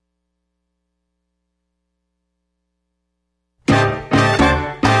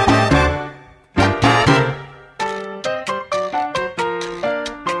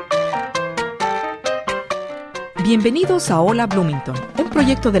Bienvenidos a Hola Bloomington, un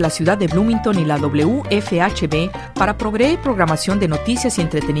proyecto de la ciudad de Bloomington y la WFHB para proveer programación de noticias y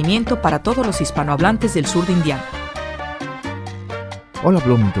entretenimiento para todos los hispanohablantes del sur de Indiana. Hola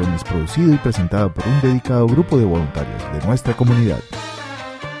Bloomington es producido y presentado por un dedicado grupo de voluntarios de nuestra comunidad.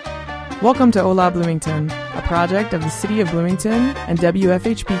 Welcome to Hola Bloomington, a project of the City of Bloomington and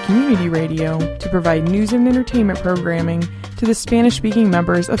WFHB Community Radio to provide news and entertainment programming to the Spanish-speaking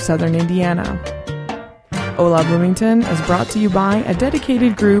members of Southern Indiana. Hola Bloomington is brought to you by a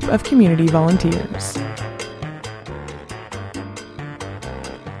dedicated group of community volunteers.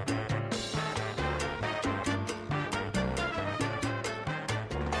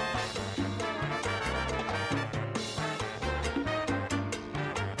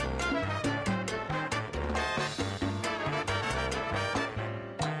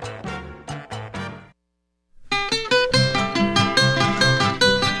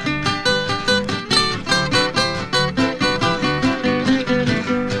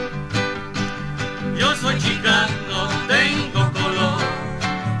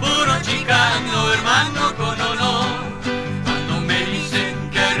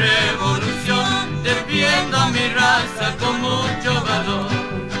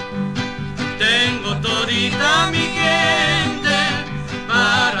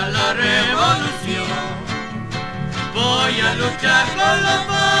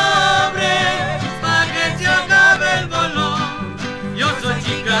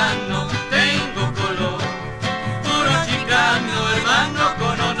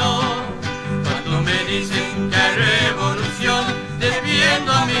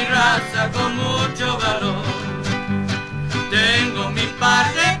 Con mucho valor, tengo mi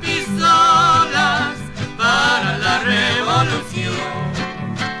par de pistolas para la revolución.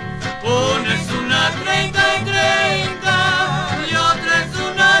 Una es una 30 y 30 y otra es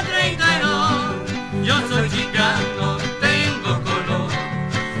una 32. Yo soy chicano, tengo color,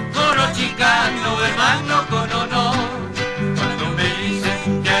 puro chicano, hermano con honor. Cuando me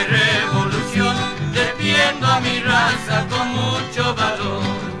dicen que hay revolución, defiendo a mi raza con mucho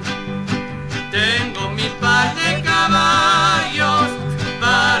valor. Tengo mi par de caballos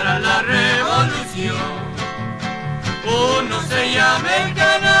para la revolución. Uno se llama el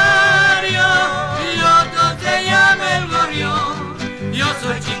canario y otro se llama el gorrión. Yo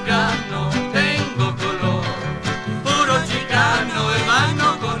soy chicano, tengo color, puro chicano,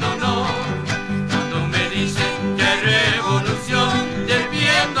 hermano con honor. Cuando me dicen que hay revolución,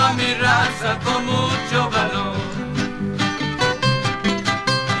 defiendo a mi raza con mucho valor.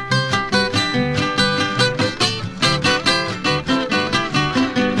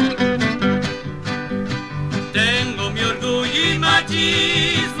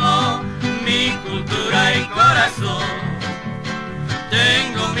 Mi cultura y corazón,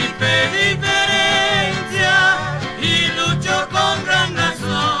 tengo mi fe diferencia y lucho con gran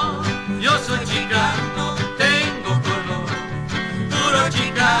razón. Yo soy chicano, tengo color, puro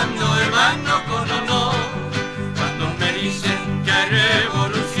chicano, hermano con honor. Cuando me dicen que hay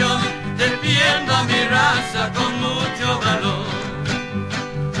revolución, defiendo a mi raza con mucho valor.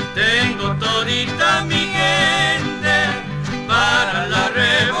 Tengo todita mi gente para la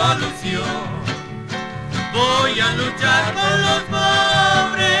revolución. Voy a luchar con los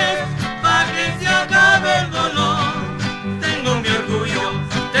pobres para que se acabe el dolor. Tengo mi orgullo,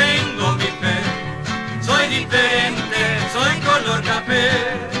 tengo mi fe, soy diferente, soy color café.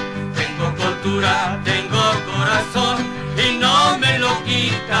 Tengo cultura, tengo corazón y no me lo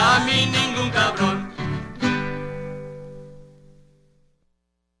quita a mí ningún cabrón.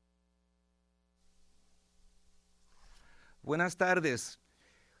 Buenas tardes.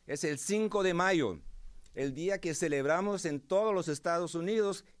 Es el 5 de mayo, el día que celebramos en todos los Estados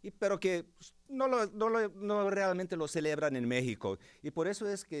Unidos, pero que no realmente lo celebran en México. Y por eso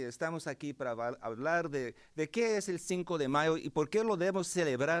es que estamos aquí para hablar de qué es el 5 de mayo y por qué lo debemos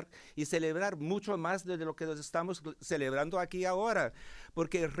celebrar y celebrar mucho más de lo que nos estamos celebrando aquí ahora.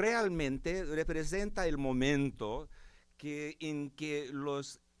 Porque realmente representa el momento en que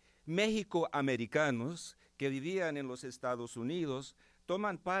los mexicoamericanos que vivían en los Estados Unidos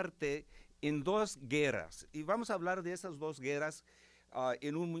toman parte en dos guerras. Y vamos a hablar de esas dos guerras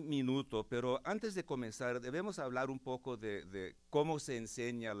en un minuto, pero antes de comenzar debemos hablar un poco de cómo se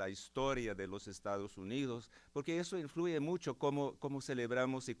enseña la historia de los Estados Unidos, porque eso influye mucho cómo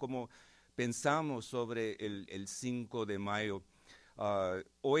celebramos y cómo pensamos sobre el 5 de mayo.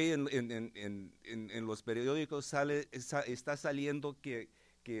 Hoy en los periódicos está saliendo que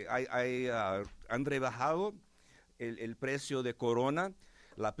han rebajado el precio de Corona,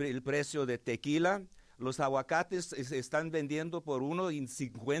 el precio de tequila, Los aguacates se están vendiendo por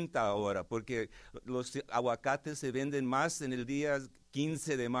 $1.50 ahora, porque los aguacates se venden más en el día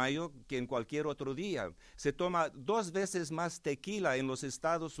 15 de mayo que en cualquier otro día. Se toma 2 veces más tequila en los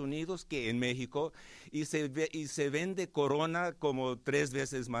Estados Unidos que en México y se vende Corona como 3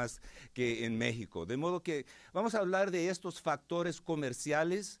 veces más que en México. De modo que vamos a hablar de estos factores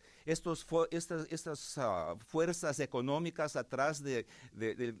comerciales, estas fuerzas económicas atrás del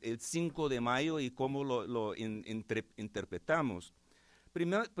 5 de mayo y cómo lo interpretamos.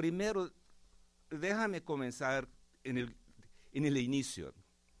 Primero, déjame comenzar en el inicio.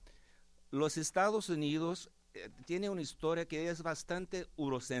 Los Estados Unidos tienen una historia que es bastante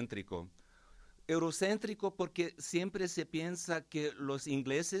eurocéntrico. Eurocéntrico porque siempre se piensa que los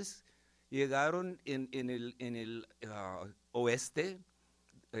ingleses llegaron en el oeste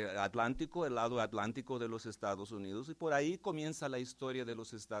atlántico, el lado atlántico de los Estados Unidos, y por ahí comienza la historia de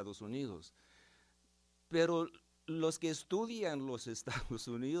los Estados Unidos. Pero los que estudian los Estados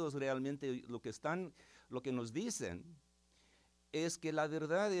Unidos realmente lo que nos dicen es que la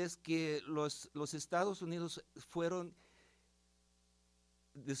verdad es que los Estados Unidos fueron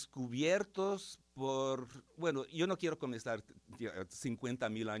descubiertos bueno, yo no quiero comenzar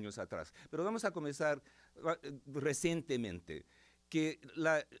 50,000 años atrás, pero vamos a comenzar recientemente, que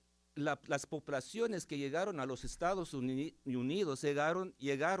las poblaciones que llegaron a los Estados Unidos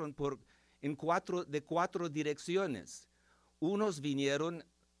llegaron de 4 direcciones. Unos vinieron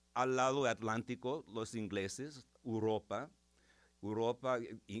al lado atlántico, los ingleses, Europa,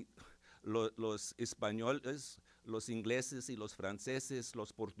 y los españoles, los ingleses y los franceses,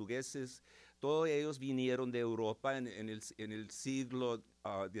 los portugueses, todos ellos vinieron de Europa en el siglo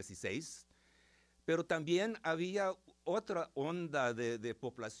XVI, pero también había otra onda de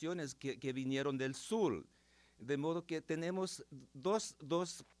poblaciones que vinieron del sur, de modo que tenemos dos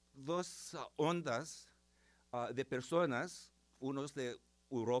ondas de personas, unos de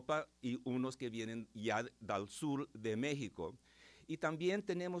Europa y unos que vienen ya del sur de México. Y también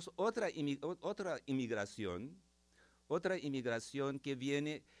tenemos otra inmigración que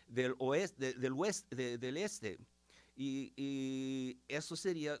viene del este, y eso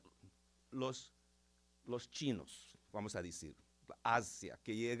sería los chinos, vamos a decir, Asia,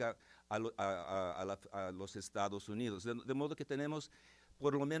 que llega a los Estados Unidos. De modo que tenemos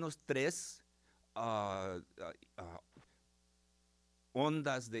por lo menos 3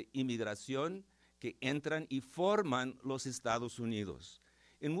 ondas de inmigración que entran y forman los Estados Unidos.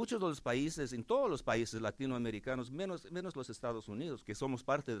 En muchos de los países, en todos los países latinoamericanos, menos los Estados Unidos, que somos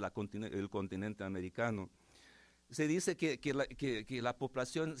parte del continente americano, se dice que la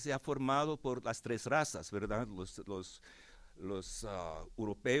población se ha formado por las 3 razas, ¿verdad? Los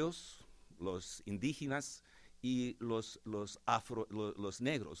europeos, los indígenas y los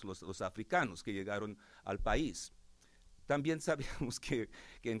negros, los africanos que llegaron al país. También sabemos que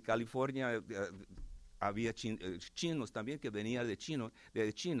en California había chinos también que venían de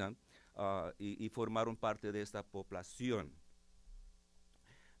China y formaron parte de esta población.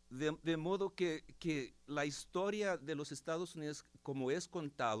 De modo que la historia de los Estados Unidos, como es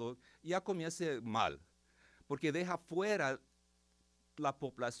contado, ya comienza mal, porque deja fuera la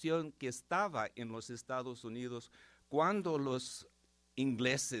población que estaba en los Estados Unidos cuando los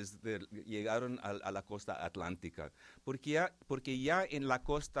ingleses llegaron a la costa atlántica, porque ya en la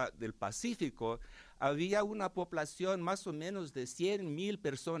costa del Pacífico había una población más o menos de 100,000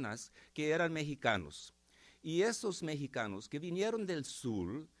 personas que eran mexicanos. Y esos mexicanos que vinieron del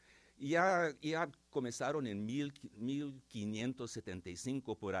sur ya comenzaron en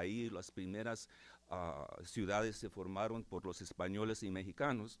 1575 por ahí, las primeras ciudades se formaron por los españoles y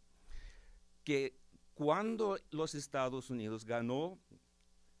mexicanos, que cuando los Estados Unidos ganó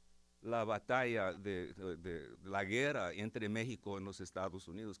la batalla de la guerra entre México y los Estados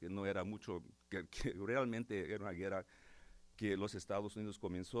Unidos, que no era mucho, que realmente era una guerra que los Estados Unidos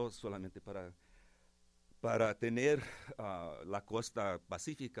comenzó solamente para tener la costa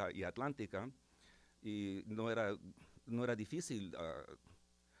pacífica y atlántica, y no era difícil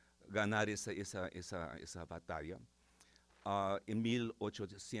ganar esa batalla. En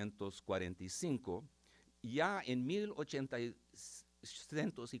 1845, ya en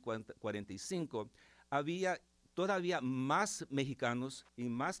 1845 había todavía más mexicanos y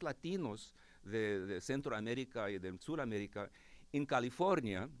más latinos de Centroamérica y de Sudamérica en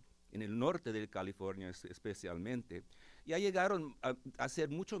California, en el norte de California especialmente. Ya llegaron a ser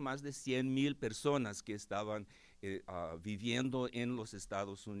mucho más de 100,000 personas que estaban viviendo en los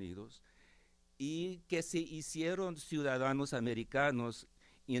Estados Unidos y que se hicieron ciudadanos americanos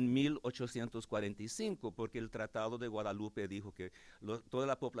en 1845, porque el Tratado de Guadalupe dijo que toda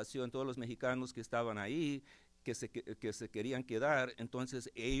la población, todos los mexicanos que estaban ahí, que se querían quedar, entonces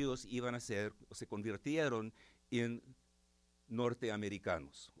ellos iban a se convirtieron en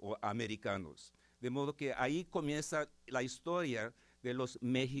norteamericanos o americanos. De modo que ahí comienza la historia de los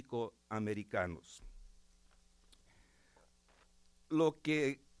mexicoamericanos. Lo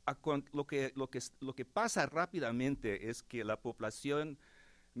que pasa rápidamente es que la población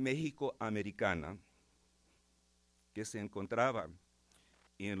mexicoamericana que se encontraba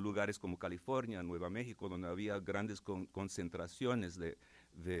en lugares como California, Nueva México, donde había grandes concentraciones de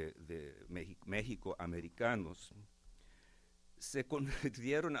mexicoamericanos, se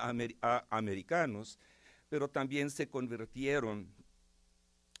convirtieron a americanos, pero también se convirtieron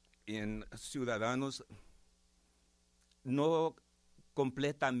en ciudadanos no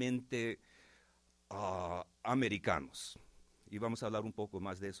completamente americanos. Y vamos a hablar un poco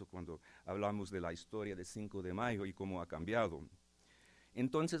más de eso cuando hablamos de la historia del 5 de mayo y cómo ha cambiado.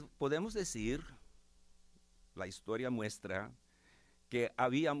 Entonces, podemos decir, la historia muestra que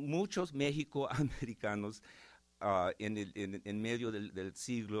había muchos mexicoamericanos en medio del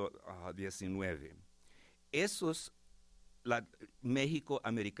siglo XIX. Esos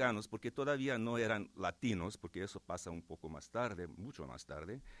mexicoamericanos, porque todavía no eran latinos, porque eso pasa un poco más tarde, mucho más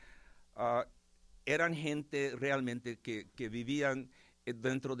tarde, eran gente realmente que vivían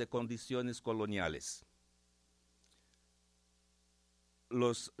dentro de condiciones coloniales.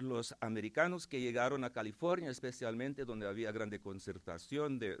 Los americanos que llegaron a California, especialmente donde había grande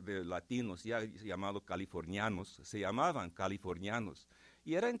concentración de latinos, ya llamados californianos, se llamaban californianos.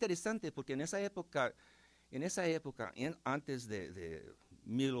 Y era interesante porque en esa época, antes de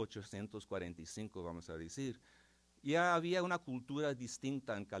 1845, vamos a decir, ya había una cultura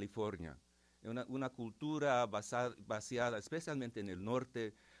distinta en California, una cultura basada especialmente en el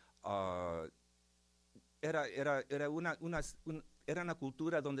norte. Era una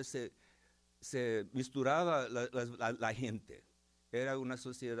cultura donde se misturaba la gente. Era una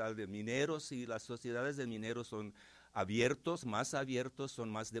sociedad de mineros y las sociedades de mineros son más abiertos,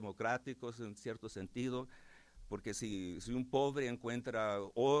 son más democráticos en cierto sentido, porque si un pobre encuentra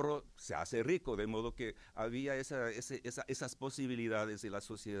oro, se hace rico, de modo que había esas posibilidades y la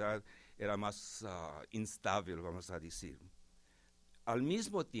sociedad era más instable, vamos a decir. Al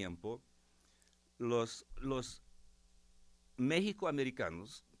mismo tiempo, los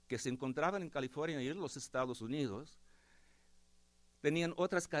mexicoamericanos que se encontraban en California y en los Estados Unidos tenían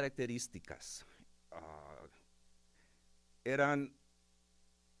otras características. Eran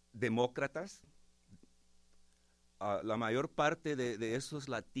demócratas. La mayor parte de esos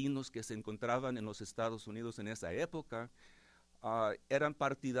latinos que se encontraban en los Estados Unidos en esa época eran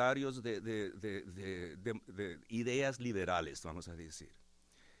partidarios de ideas liberales, vamos a decir.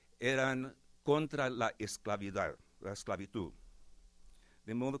 Eran contra la esclavitud.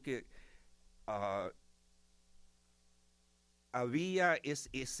 De modo que había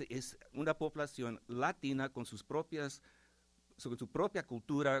una población latina con su propia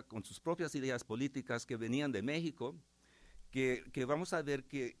cultura, con sus propias ideas políticas que venían de México, que vamos a ver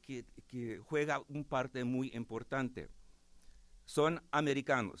que juega un parte muy importante. Son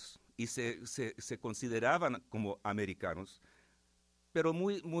americanos y se consideraban como americanos, pero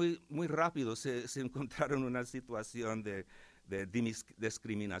muy rápido se encontraron en una situación de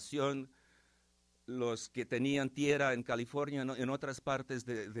discriminación. Los que tenían tierra en California, en otras partes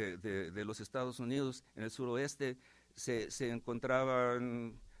de los Estados Unidos, en el suroeste, se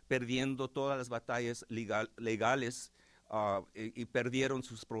encontraban perdiendo todas las batallas legales y perdieron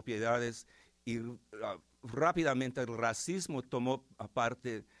sus propiedades, y rápidamente el racismo tomó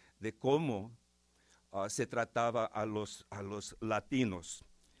parte de cómo se trataba a los latinos.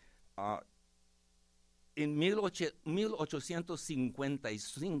 En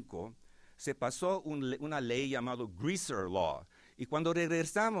 1855 se pasó una ley llamada Greaser Law, y cuando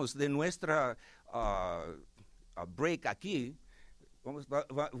regresamos de nuestra break aquí,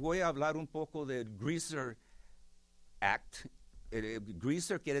 voy a hablar un poco del Greaser Act.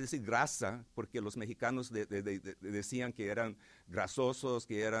 Greaser quiere decir grasa, porque los mexicanos decían que eran grasosos,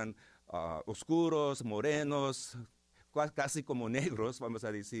 que eran oscuros, morenos, casi como negros, vamos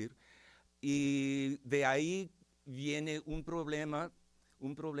a decir. Y de ahí viene un problema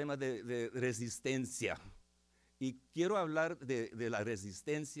de resistencia. Y quiero hablar de la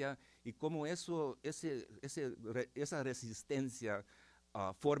resistencia y cómo esa resistencia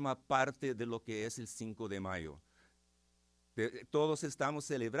forma parte de lo que es el 5 de mayo. Todos estamos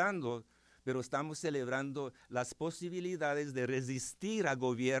celebrando, pero estamos celebrando las posibilidades de resistir a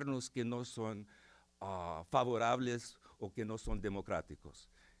gobiernos que no son favorables o que no son democráticos.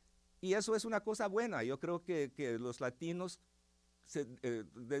 Y eso es una cosa buena. Yo creo que los latinos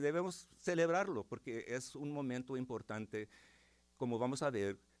debemos celebrarlo porque es un momento importante, como vamos a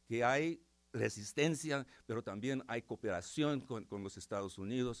ver, que hay resistencia, pero también hay cooperación con los Estados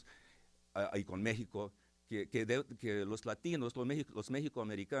Unidos y con México, que los latinos, los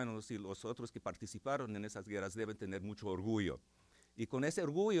mexicoamericanos y los otros que participaron en esas guerras deben tener mucho orgullo. Y con ese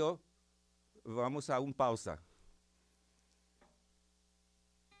orgullo vamos a una pausa.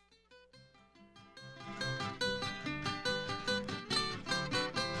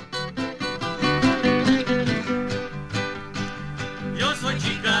 Yo soy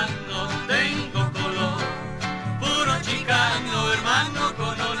chicano, tengo color, puro chicano, hermano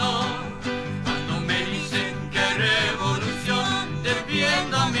con honor. Cuando me dicen que hay revolución,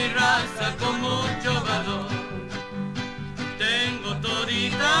 defiendo a mi raza con mucho valor. Tengo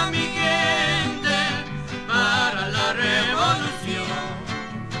todita mi gente para la revolución.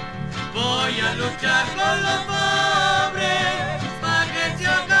 Voy a luchar con los pobres para que se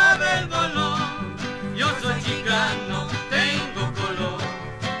acabe el dolor. Yo soy chicano, tengo color,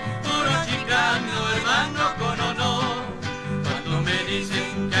 puro chicano, hermano con honor. Cuando me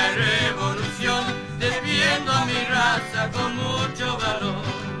dicen que hay revolución, defiendo a mi raza con mucho valor.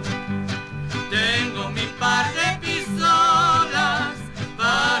 Tengo mi par de pistolas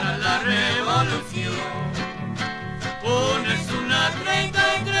para la revolución. Una es una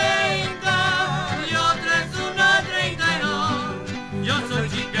 30 y 30 y otra es una 32. Yo soy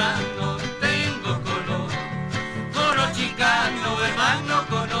chicano, tengo color, puro chicano, hermano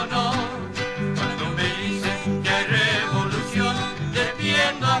con honor. Cuando me dicen que hay revolución,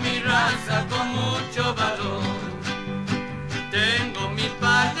 defiendo a mi raza con mucho valor. Tengo mi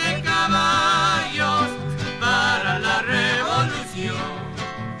par de caballos para la revolución.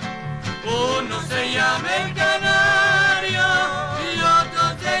 Uno se llama el canario y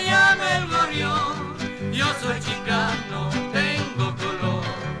otro se llama el gorrión. Yo soy chicano, tengo color,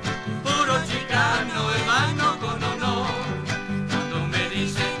 puro chicano, hermano con honor. Cuando me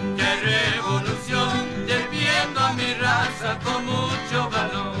dicen que hay revolución, defiendo a mi raza con mucho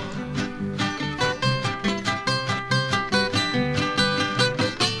valor.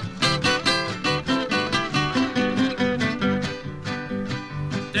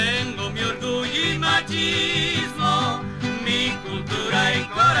 Tengo mi orgullo y machismo, mi cultura y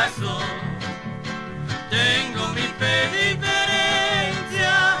corazón. Tengo mi fe y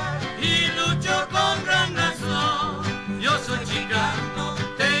diferencia y lucho con gran razón. Yo soy chicano,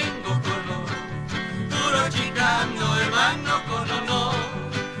 tengo color, puro chicano, hermano con honor.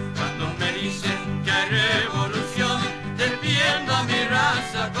 Cuando me dicen que hay revolución, defiendo a mi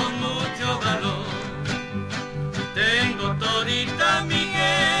raza con mucho valor. Tengo todita mi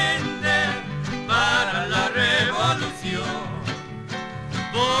gente para la revolución.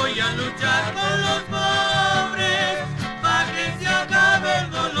 Voy a luchar con los pobres para que se acabe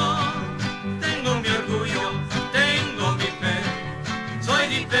el dolor. Tengo mi orgullo, tengo mi fe. Soy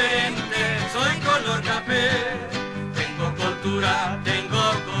diferente, soy color café. Tengo cultura,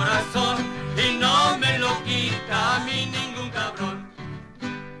 tengo corazón y no me lo quita a mí ningún cabrón.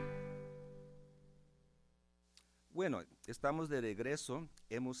 Bueno, estamos de regreso.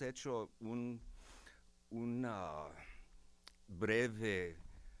 Hemos hecho un breve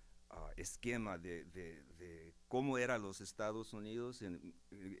esquema de cómo eran los Estados Unidos en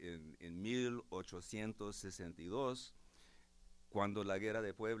 1862, cuando la guerra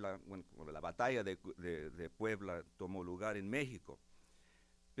de Puebla, bueno, cuando la batalla de Puebla tomó lugar en México.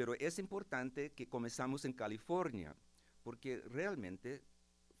 Pero es importante que comenzamos en California, porque realmente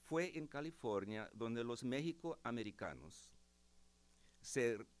fue en California donde los mexicoamericanos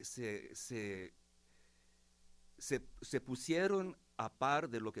se pusieron a par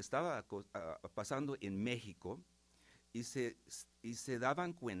de lo que estaba pasando en México y se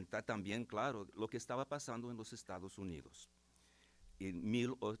daban cuenta también, claro, lo que estaba pasando en los Estados Unidos en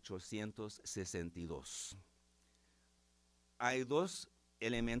 1862. Hay dos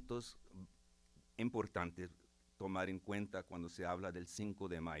elementos importantes tomar en cuenta cuando se habla del 5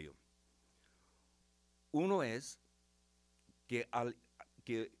 de mayo. Uno es que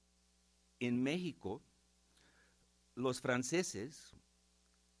en México los franceses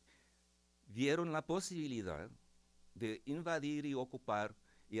vieron la posibilidad de invadir y ocupar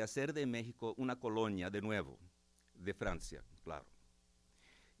y hacer de México una colonia de nuevo, de Francia, claro.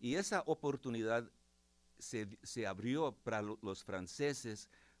 Y esa oportunidad se abrió para los franceses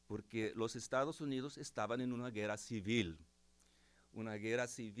porque los Estados Unidos estaban en una guerra civil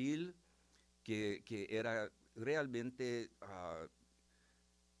que era realmente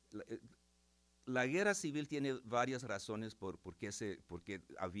la guerra civil tiene varias razones por qué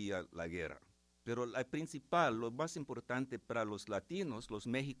había la guerra. Pero la principal, lo más importante para los latinos, los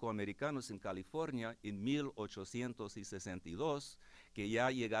mexicoamericanos en California, en 1862, que ya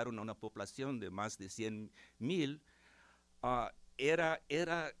llegaron a una población de más de 100,000, era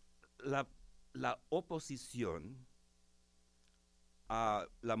la oposición a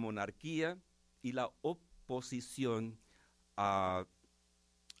la monarquía y la oposición a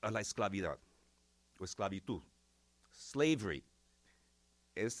la esclavitud. Slavery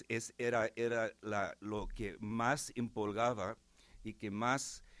era lo que más impulgaba y que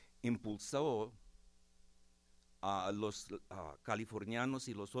más impulsó a los californianos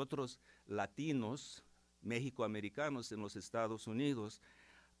y los otros latinos mexicoamericanos en los Estados Unidos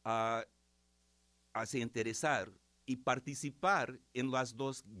a se interesar y participar en las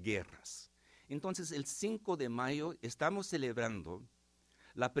dos guerras. Entonces, el 5 de mayo estamos celebrando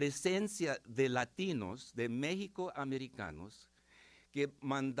la presencia de latinos, de mexicoamericanos, que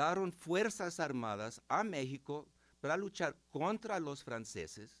mandaron fuerzas armadas a México para luchar contra los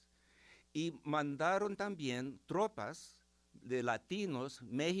franceses y mandaron también tropas de latinos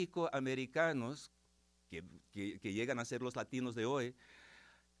mexicoamericanos, que llegan a ser los latinos de hoy,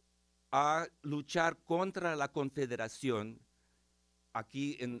 a luchar contra la Confederación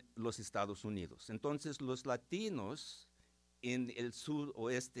aquí en los Estados Unidos. Entonces, los latinos en el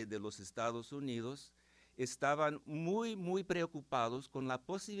suroeste de los Estados Unidos estaban muy, muy preocupados con la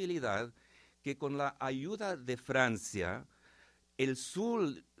posibilidad que con la ayuda de Francia, el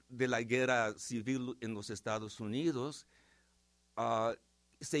sur de la guerra civil en los Estados Unidos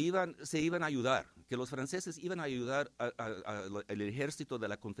se iban a ayudar, que los franceses iban a ayudar al ejército de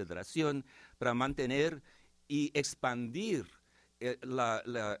la Confederación para mantener y expandir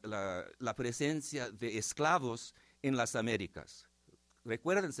la presencia de esclavos en las Américas.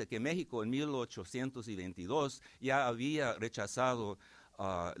 Recuérdense que México en 1822 ya había rechazado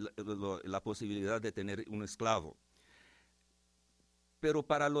la posibilidad de tener un esclavo. Pero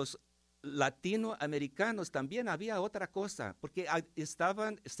para los latinoamericanos también había otra cosa, porque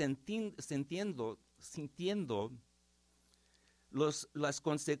estaban sintiendo las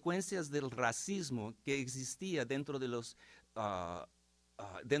consecuencias del racismo que existía dentro de los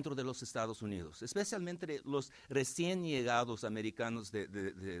Estados Unidos, especialmente los recién llegados americanos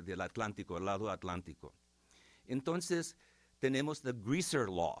del Atlántico, al lado atlántico. Entonces, tenemos the Greaser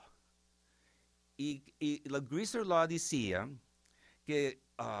Law. Y la Greaser Law decía que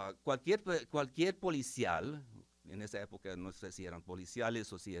cualquier policial, en esa época no sé si eran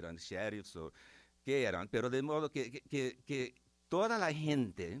policiales o si eran sheriffs o qué eran, pero de modo que toda la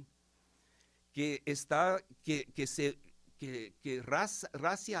gente que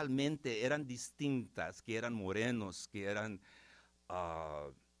racialmente eran distintas, que eran morenos, que eran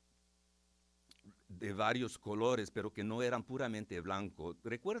de varios colores, pero que no eran puramente blancos.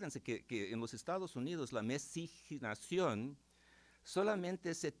 Recuérdense que en los Estados Unidos la miscigenación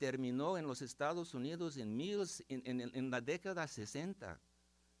solamente se terminó en los Estados Unidos en la década 60.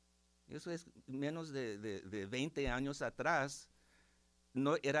 Eso es menos de 20 años atrás.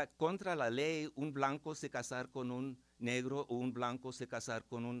 No era contra la ley un blanco se casar con un negro o un blanco se casar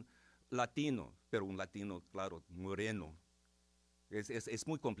con un latino, pero un latino, claro, moreno. Es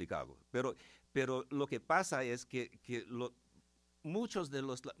muy complicado. Pero lo que pasa es que muchos de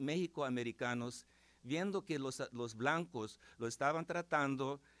los mexicoamericanos, viendo que los blancos lo estaban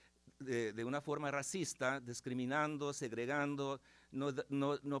tratando de una forma racista, discriminando, segregando,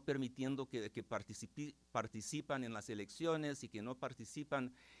 no permitiendo que participan en las elecciones y que no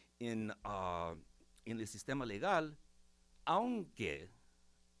participan en el sistema legal, aunque,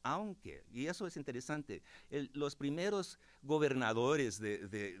 y eso es interesante, los primeros gobernadores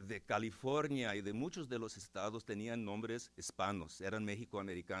de California y de muchos de los estados tenían nombres hispanos, eran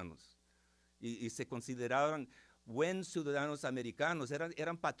mexicoamericanos. Y se consideraban buenos ciudadanos americanos,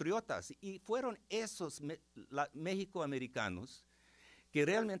 eran patriotas, y fueron esos mexicoamericanos que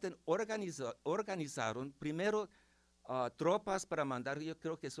realmente organizaron primero tropas para mandar, yo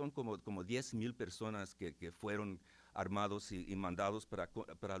creo que son como 10,000 personas que fueron armados y mandados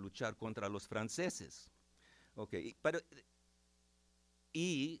para luchar contra los franceses. Okay.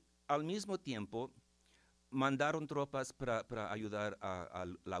 Y al mismo tiempo mandaron tropas para ayudar a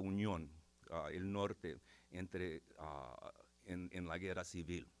la Unión, el norte, en la guerra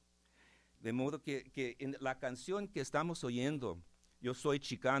civil. De modo que en la canción que estamos oyendo, Yo soy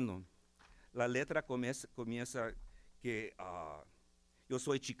chicano, la letra comienza que yo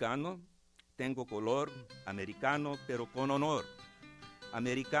soy chicano, tengo color americano, pero con honor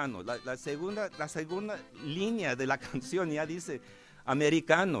americano. La segunda línea de la canción ya dice,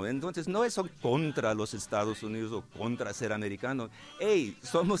 americano. Entonces no es contra los Estados Unidos o contra ser americano. Hey,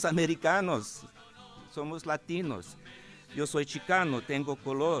 somos americanos, somos latinos. Yo soy chicano, tengo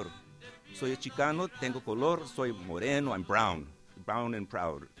color. Soy chicano, tengo color, soy moreno, I'm brown and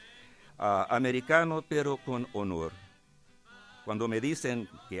proud. Americano, pero con honor. Cuando me dicen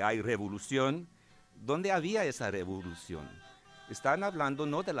que hay revolución, ¿dónde había esa revolución? Están hablando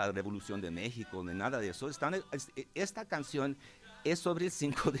no de la revolución de México, ni nada de eso. Esta canción es sobre el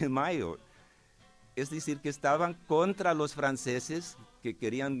 5 de mayo. Es decir, que estaban contra los franceses que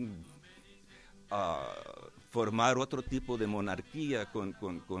querían formar otro tipo de monarquía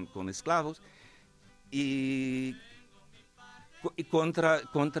con esclavos y contra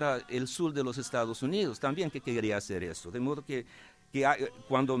el sur de los Estados Unidos también que quería hacer eso. De modo que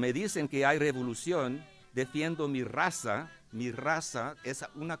cuando me dicen que hay revolución, defiendo mi raza es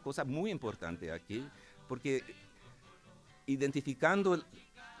una cosa muy importante aquí, porque identificando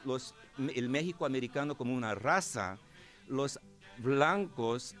el México americano como una raza, los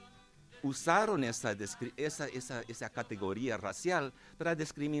blancos usaron esa categoría racial para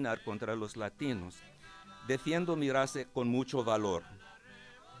discriminar contra los latinos. Defiendo mi raza con mucho valor.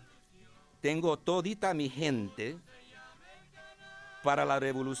 Tengo todita mi gente para la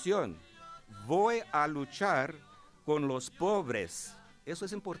revolución. Voy a luchar con los pobres. Eso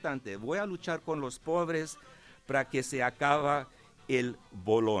es importante. Voy a luchar con los pobres para que se acabe el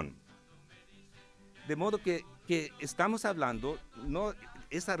bolón. De modo que estamos hablando, no,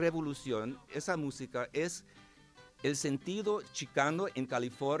 esa revolución, esa música es el sentido chicano en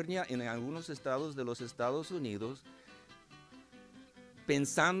California, en algunos estados de los Estados Unidos,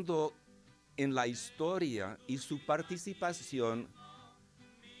 pensando en la historia y su participación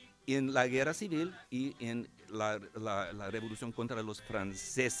en la guerra civil y en la revolución contra los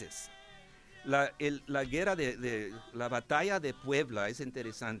franceses. La batalla de Puebla es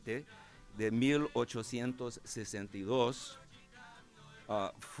interesante, de 1862,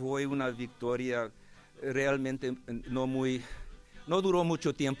 fue una victoria realmente no duró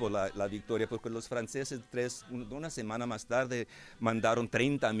mucho tiempo la victoria, porque los franceses una semana más tarde mandaron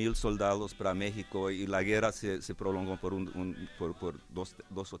 30,000 soldados para México y la guerra se prolongó por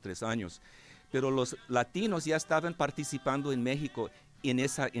dos o tres años. Pero los latinos ya estaban participando en México en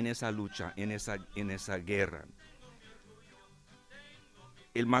esa lucha, en esa guerra.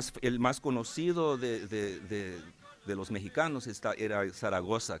 El más conocido de los mexicanos era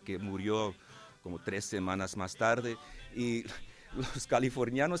Zaragoza, que murió como 3 semanas más tarde, y los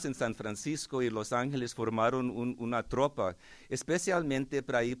californianos en San Francisco y Los Ángeles formaron una tropa, especialmente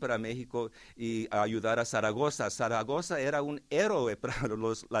para ir para México y ayudar a Zaragoza. Zaragoza era un héroe para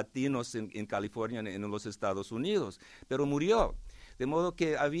los latinos en California, en los Estados Unidos, pero murió. De modo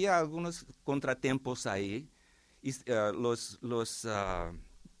que había algunos contratiempos ahí, y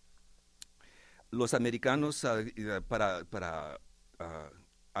los americanos, para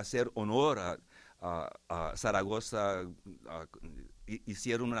hacer honor a Zaragoza,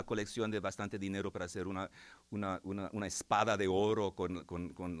 hicieron una colección de bastante dinero para hacer una espada de oro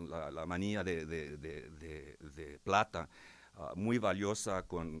con la manilla de plata, muy valiosa,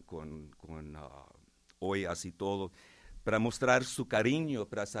 con ollas y todo, para mostrar su cariño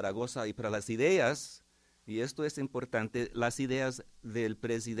para Zaragoza y para las ideas. Y esto es importante, las ideas del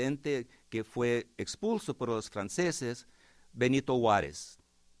presidente que fue expulso por los franceses, Benito Juárez.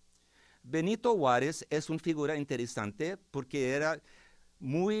 Benito Juárez es una figura interesante porque era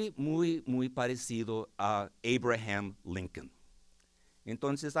muy, muy, muy parecido a Abraham Lincoln.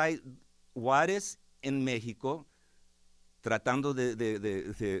 Entonces hay Juárez en México tratando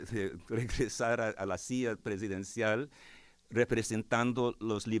de regresar a la silla presidencial, representando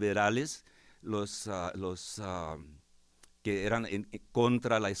los liberales, los que eran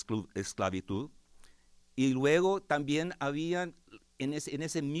contra la esclavitud. Y luego también había, en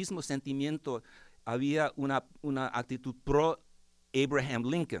ese mismo sentimiento, había una actitud pro Abraham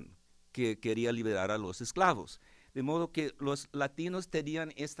Lincoln, que quería liberar a los esclavos. De modo que los latinos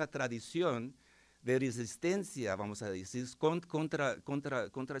tenían esta tradición de resistencia, vamos a decir,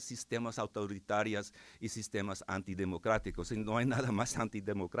 contra sistemas autoritarios y sistemas antidemocráticos. Y no hay nada más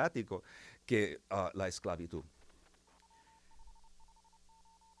antidemocrático que la esclavitud.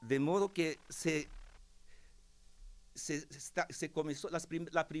 De modo que se comenzó,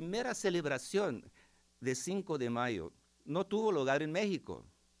 la primera celebración de 5 de mayo no tuvo lugar en México.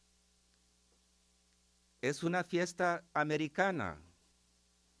 Es una fiesta americana.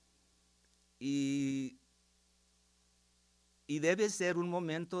 Y debe ser un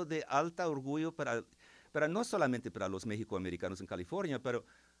momento de alto orgullo para no solamente para los mexicoamericanos en California, pero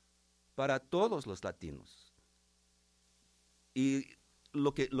para todos los latinos. Y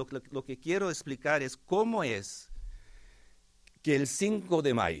lo que quiero explicar es cómo es que el 5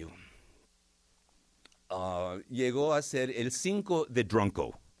 de mayo llegó a ser el 5 de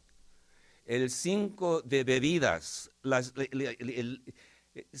Drunko, el 5 de bebidas, el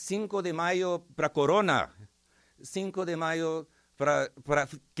 5 de mayo para Corona, 5 de mayo para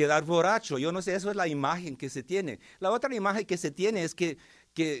quedar borracho. Yo no sé, eso es la imagen que se tiene. La otra imagen que se tiene es que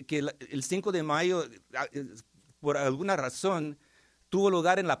el 5 de mayo, por alguna razón, tuvo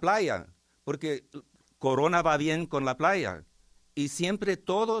lugar en la playa, porque Corona va bien con la playa. Y siempre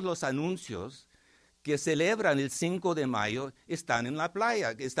todos los anuncios que celebran el 5 de mayo están en la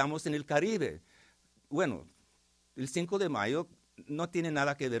playa, que estamos en el Caribe. Bueno, el 5 de mayo no tiene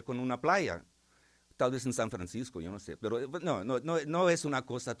nada que ver con una playa. Tal vez en San Francisco, yo no sé, pero no es una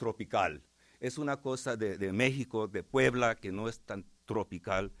cosa tropical. Es una cosa de México, de Puebla, que no es tan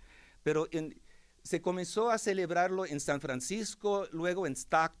tropical. Pero se comenzó a celebrarlo en San Francisco, luego en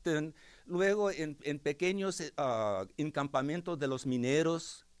Stockton, luego en pequeños encampamentos de los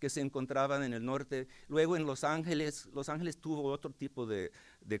mineros que se encontraban en el norte, luego en Los Ángeles. Los Ángeles tuvo otro tipo de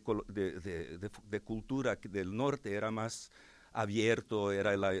cultura del norte, era más abierto,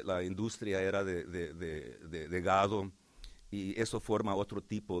 era la industria era de gado, y eso forma otro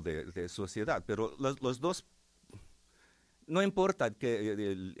tipo de sociedad. Pero los dos, no importa que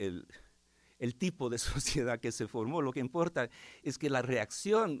el tipo de sociedad que se formó, lo que importa es que la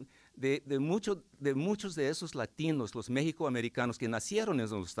reacción de muchos de esos latinos, los mexicoamericanos que nacieron en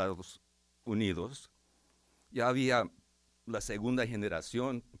los Estados Unidos, ya había la segunda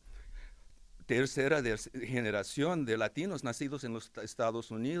generación, tercera generación de latinos nacidos en los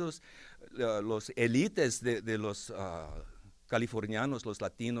Estados Unidos, los élites de los californianos, los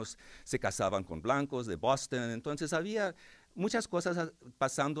latinos, se casaban con blancos de Boston. Entonces había muchas cosas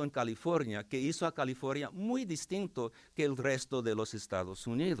pasando en California que hizo a California muy distinto que el resto de los Estados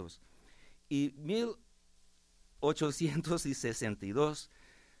Unidos. Y 1862,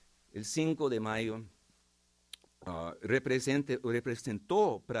 el 5 de mayo,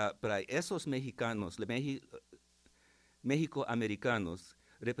 representó para esos mexicanos, mexicoamericanos,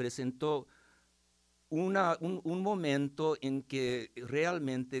 representó un momento en que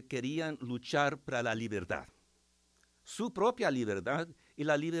realmente querían luchar para la libertad, su propia libertad y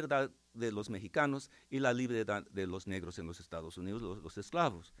la libertad de los mexicanos y la libertad de los negros en los Estados Unidos, los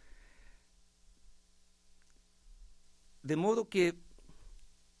esclavos. De modo que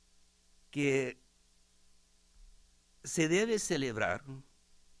se debe celebrar,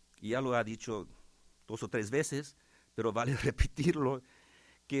 y ya lo ha dicho 2 o 3 veces, pero vale repetirlo,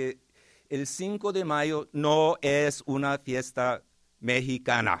 que el 5 de mayo no es una fiesta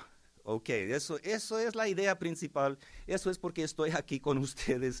mexicana. Ok, eso es la idea principal. Eso es porque estoy aquí con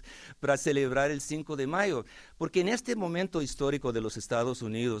ustedes para celebrar el 5 de mayo. Porque en este momento histórico de los Estados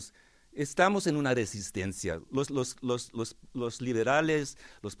Unidos, estamos en una resistencia. Los liberales,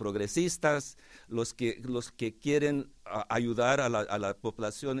 los progresistas, los que quieren ayudar a la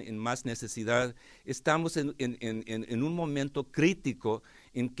población en más necesidad, estamos en un momento crítico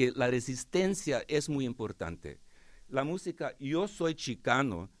en que la resistencia es muy importante. La música Yo Soy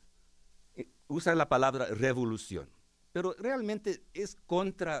Chicano usa la palabra revolución, pero realmente es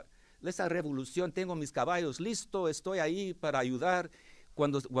contra esa revolución. Tengo mis caballos listos, estoy ahí para ayudar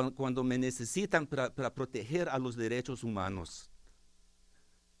cuando me necesitan para proteger a los derechos humanos.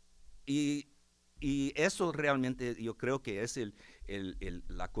 Y eso realmente yo creo que es el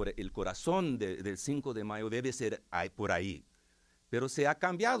corazón del 5 de mayo, debe ser por ahí. Pero se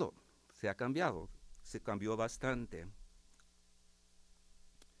cambió bastante.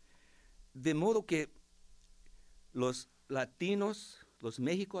 De modo que los latinos, los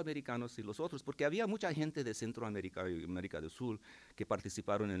mexicoamericanos y los otros, porque había mucha gente de Centroamérica y América del Sur que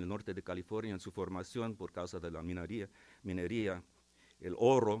participaron en el norte de California en su formación por causa de la minería. El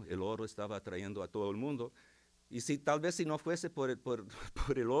oro estaba atrayendo a todo el mundo, y tal vez si no fuese por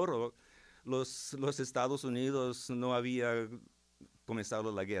el oro, los Estados Unidos no había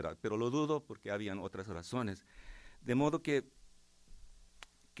comenzado la guerra, pero lo dudo porque habían otras razones. De modo que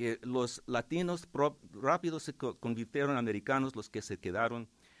los latinos rápido se convirtieron en americanos, los que se quedaron,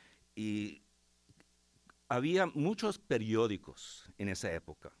 y había muchos periódicos en esa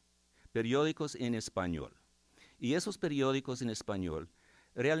época, periódicos en español, y esos periódicos en español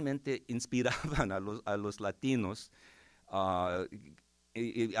realmente inspiraban a los latinos.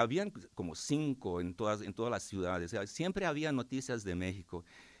 Y habían como 5 en todas las ciudades. Siempre había noticias de México,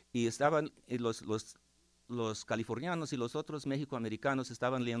 y estaban los californianos y los otros mexicoamericanos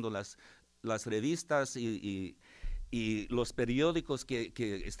estaban leyendo las revistas y los periódicos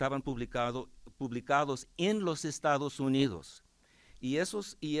que estaban publicados en los Estados Unidos. Y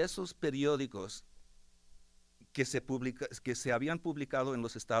esos periódicos que se habían publicado en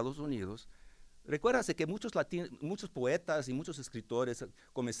los Estados Unidos, recuérdase que muchos poetas y muchos escritores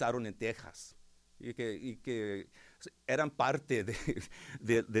comenzaron en Texas y que eran parte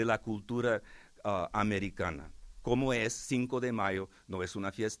de la cultura americana. Como es 5 de mayo, no es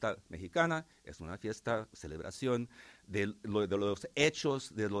una fiesta mexicana, es una fiesta, celebración de los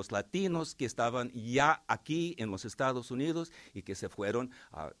hechos de los latinos que estaban ya aquí en los Estados Unidos y que se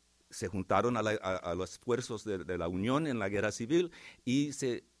juntaron a los esfuerzos de la Unión en la Guerra Civil y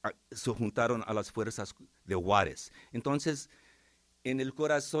se juntaron a las fuerzas de Juárez. Entonces, en el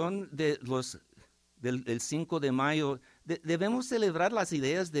corazón del 5 de mayo, debemos celebrar las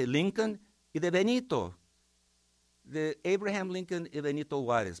ideas de Lincoln y de Benito, de Abraham Lincoln y Benito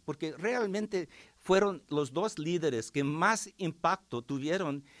Juárez, porque realmente fueron los dos líderes que más impacto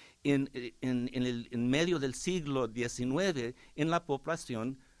tuvieron en medio del siglo XIX en la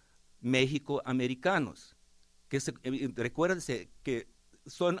población mexicoamericanos. Recuérdense que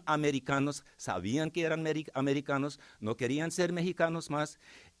son americanos, sabían que eran americanos, no querían ser mexicanos más,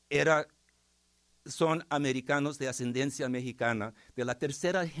 son americanos de ascendencia mexicana de la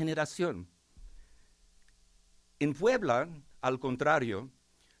tercera generación. En Puebla, al contrario,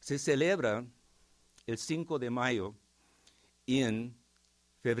 se celebra el 5 de mayo en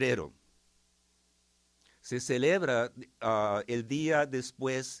febrero. Se celebra el día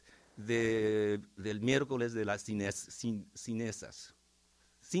después del miércoles de las cinzas.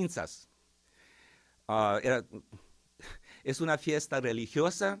 Es una fiesta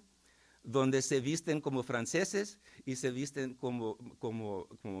religiosa donde se visten como franceses y se visten como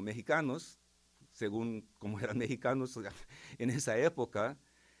mexicanos, según como eran mexicanos en esa época,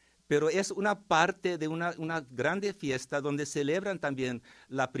 pero es una parte de una grande fiesta donde celebran también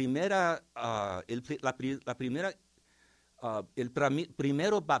el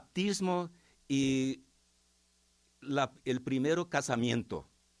primero bautismo y el primero casamiento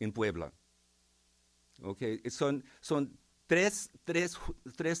en Puebla. Okay. Son tres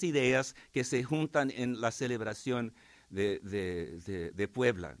ideas que se juntan en la celebración de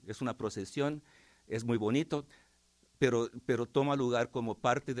Puebla. Es una procesión, es muy bonito, pero toma lugar como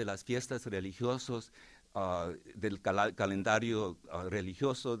parte de las fiestas religiosas, del calendario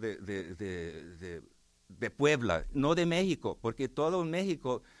religioso de Puebla, no de México, porque todo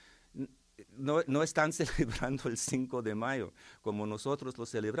México no están celebrando el 5 de mayo como nosotros lo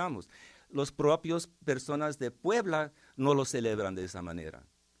celebramos. Los propios personas de Puebla no lo celebran de esa manera.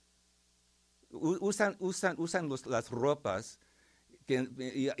 Usan las ropas,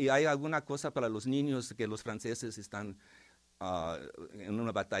 y hay alguna cosa para los niños que los franceses están en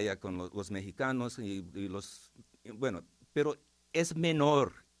una batalla con los mexicanos, bueno, pero es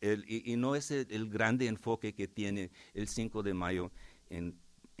menor y no es el grande enfoque que tiene el 5 de mayo en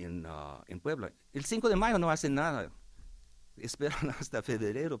Puebla. El 5 de mayo no hace nada. Esperan hasta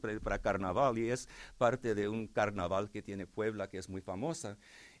febrero para carnaval, y es parte de un carnaval que tiene Puebla, que es muy famosa,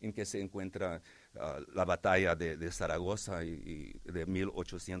 en que se encuentra la batalla de Zaragoza y de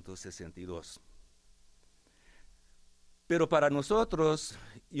 1862. Pero para nosotros,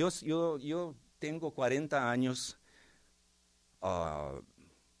 yo tengo 40 años,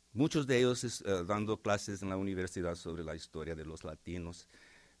 muchos de ellos dando clases en la universidad sobre la historia de los latinos,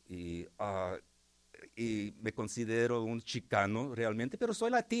 y me considero un chicano realmente, pero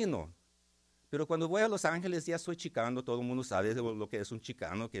soy latino. Pero cuando voy a Los Ángeles ya soy chicano, todo el mundo sabe lo que es un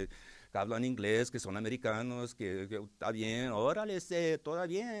chicano, que hablan inglés, que son americanos, que está bien, órale, todo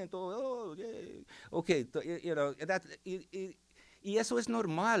bien, todo, yeah. Okay, y eso es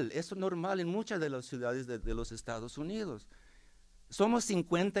normal en muchas de las ciudades de los Estados Unidos. Somos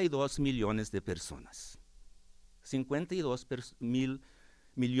 52 millones de personas, 52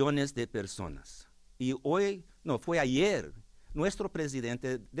 millones de personas. Y fue ayer, nuestro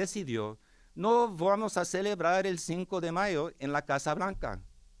presidente decidió, no vamos a celebrar el 5 de mayo en la Casa Blanca.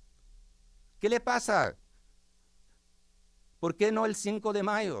 ¿Qué le pasa? ¿Por qué no el 5 de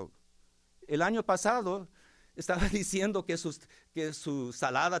mayo? El año pasado estaba diciendo que su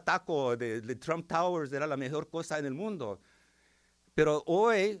salada taco de Trump Towers era la mejor cosa en el mundo. Pero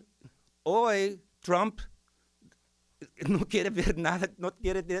hoy Trump no quiere ver nada, no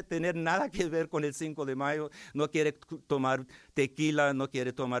quiere tener nada que ver con el 5 de mayo, no quiere tomar tequila, no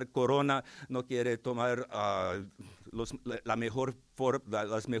quiere tomar Corona, no quiere tomar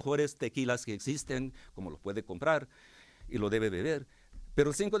las mejores tequilas que existen, como lo puede comprar y lo debe beber.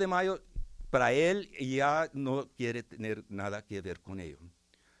 Pero el 5 de mayo, para él, ya no quiere tener nada que ver con ello.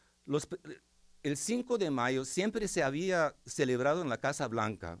 El 5 de mayo siempre se había celebrado en la Casa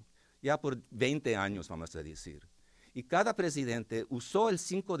Blanca, ya por 20 años, vamos a decir. Y cada presidente usó el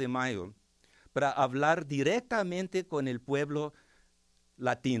 5 de mayo para hablar directamente con el pueblo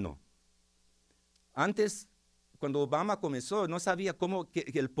latino. Antes, cuando Obama comenzó, no sabía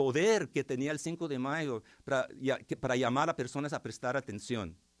que el poder que tenía el 5 de mayo para llamar a personas a prestar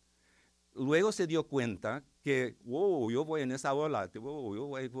atención. Luego se dio cuenta que, yo voy en esa ola, yo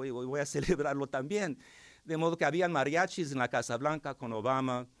voy a celebrarlo también. De modo que habían mariachis en la Casa Blanca con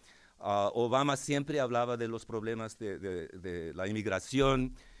Obama. Obama siempre hablaba de los problemas de la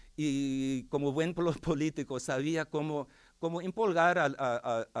inmigración y como buen político sabía cómo empolgar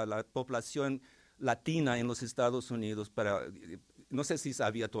a la población latina en los Estados Unidos no sé si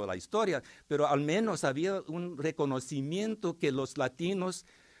sabía toda la historia, pero al menos había un reconocimiento que los latinos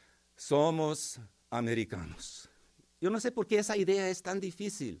somos americanos. Yo no sé por qué esa idea es tan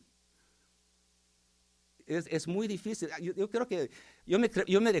difícil. Es muy difícil. Yo creo que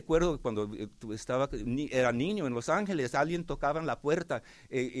yo me recuerdo cuando era niño en Los Ángeles, alguien tocaba en la puerta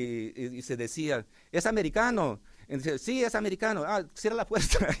y se decía, ¿es americano? Entonces, sí, es americano. Cierra la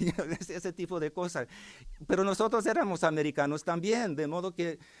puerta. Ese tipo de cosas. Pero nosotros éramos americanos también, de modo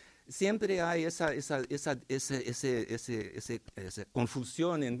que siempre hay esa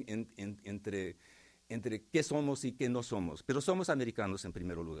confusión entre qué somos y qué no somos. Pero somos americanos en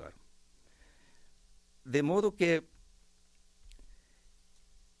primer lugar. De modo que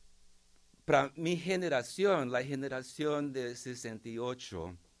para mi generación, la generación de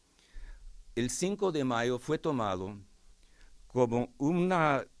 68, el 5 de mayo fue tomado como un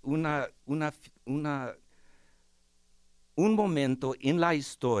momento en la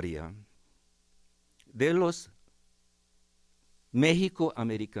historia de los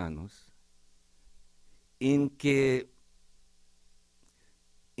mexicoamericanos en que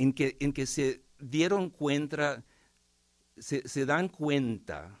se dieron cuenta, se dan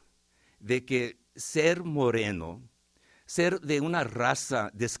cuenta de que ser moreno, ser de una raza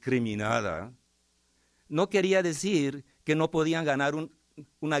discriminada, no quería decir que no podían ganar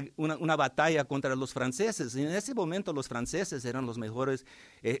una batalla contra los franceses. En ese momento los franceses eran los mejores,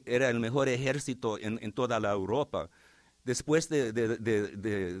 era el mejor ejército en toda la Europa. Después de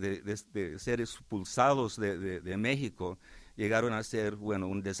ser expulsados de México, llegaron a ser,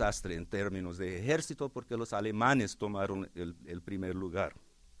 un desastre en términos de ejército porque los alemanes tomaron el primer lugar.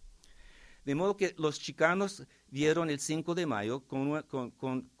 De modo que los chicanos vieron el 5 de mayo con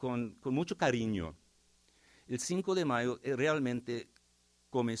mucho cariño. El 5 de mayo realmente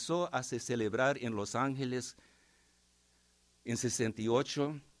comenzó a celebrar en Los Ángeles en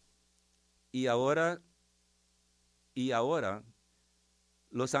 68 y ahora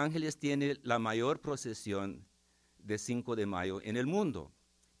Los Ángeles tiene la mayor procesión de 5 de mayo en el mundo.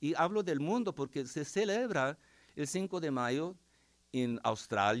 Y hablo del mundo porque se celebra el 5 de mayo en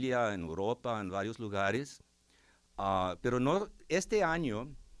Australia, en Europa, en varios lugares, pero no, este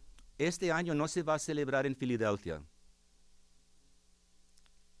año no se va a celebrar en Filadelfia.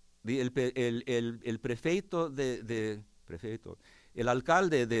 El prefeito el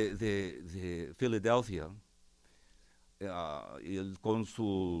alcalde de Filadelfia, y el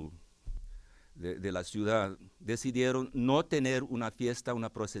cónsul de la ciudad decidieron no tener una fiesta,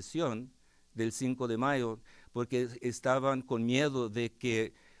 una procesión del 5 de mayo porque estaban con miedo de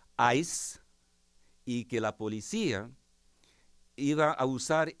que ICE y que la policía iba a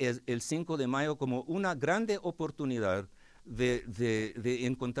usar el 5 de mayo como una grande oportunidad de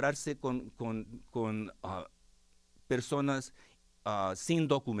encontrarse con personas sin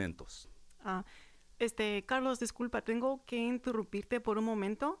documentos. Carlos, disculpa, tengo que interrumpirte por un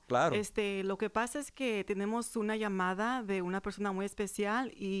momento. Claro. Lo que pasa es que tenemos una llamada de una persona muy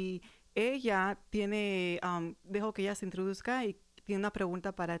especial y ella dejo que ella se introduzca y tiene una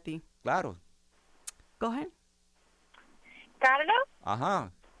pregunta para ti. Claro. Go ahead. ¿Carlos?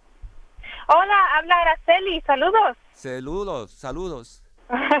 Ajá. Hola, habla Araceli, saludos. Saludos.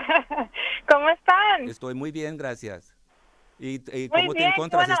 ¿Cómo están? Estoy muy bien, gracias. ¿Y Muy cómo te bien,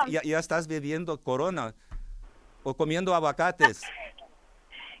 encuentras? bueno. ¿Ya estás bebiendo Corona o comiendo aguacates?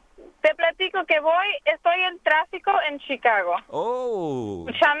 Te platico que estoy en tráfico en Chicago. Oh.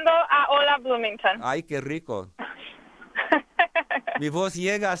 Escuchando a Hola Bloomington. Ay, qué rico. Mi voz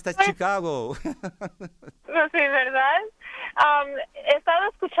llega hasta Chicago. No, sí, ¿verdad? He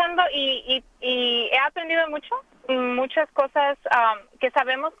estado escuchando y he aprendido muchas cosas que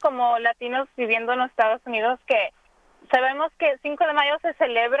sabemos como latinos viviendo en los Estados Unidos, que sabemos que el 5 de mayo se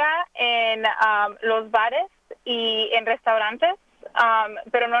celebra en los bares y en restaurantes,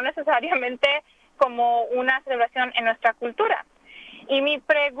 pero no necesariamente como una celebración en nuestra cultura. Y mi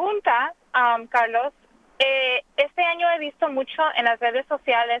pregunta, Carlos, este año he visto mucho en las redes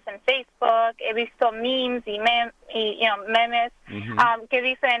sociales, en Facebook, he visto memes y memes que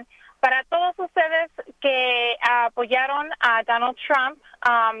dicen, para todos ustedes que apoyaron a Donald Trump,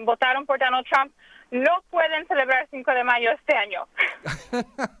 votaron por Donald Trump, no pueden celebrar 5 de mayo este año.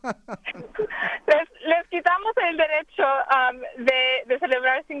 les quitamos el derecho de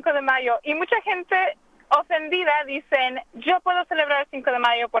celebrar 5 de mayo. Y mucha gente ofendida dicen, yo puedo celebrar el 5 de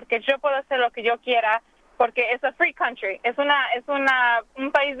mayo porque yo puedo hacer lo que yo quiera, porque es a free country, es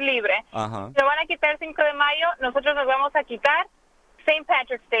un país libre. Ajá. Se van a quitar el 5 de mayo, nosotros nos vamos a quitar St.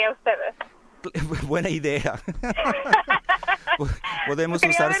 Patrick's Day a ustedes. Buena idea. Podemos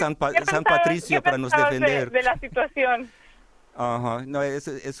usar San Patricio para nos defender. De la situación. Ajá. No,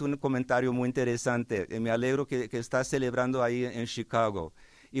 es un comentario muy interesante. Me alegro que estás celebrando ahí en Chicago.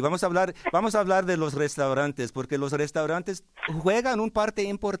 Y vamos a hablar de los restaurantes, porque los restaurantes juegan un parte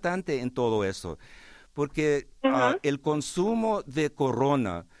importante en todo eso. Porque el consumo de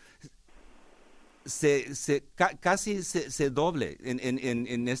Corona casi se doble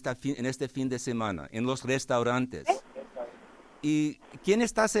en este fin de semana en los restaurantes. Y quien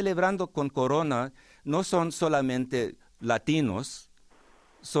está celebrando con Corona no son solamente latinos,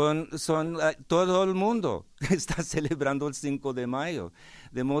 son todo el mundo está celebrando el 5 de mayo.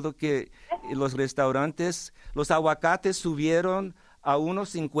 De modo que los restaurantes, los aguacates subieron a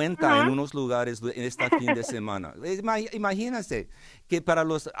 1.50 en unos lugares en este fin de semana. Imagínense que para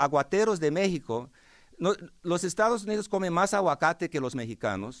los aguateros de México, los Estados Unidos comen más aguacate que los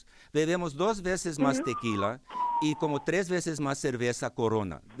mexicanos, bebemos 2 veces más tequila y como 3 veces más cerveza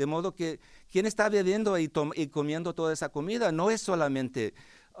Corona. De modo que quien está bebiendo y comiendo toda esa comida no es solamente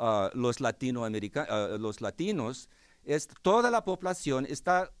los latinos, toda la población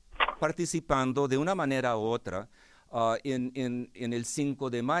está participando de una manera u otra en el 5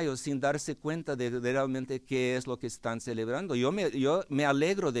 de mayo sin darse cuenta de realmente qué es lo que están celebrando. Yo me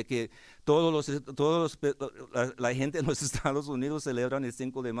alegro de que la gente en los Estados Unidos celebran el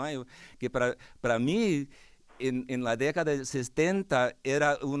 5 de mayo, que para mí en la década de 70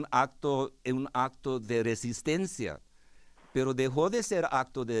 era un acto de resistencia. Pero dejó de ser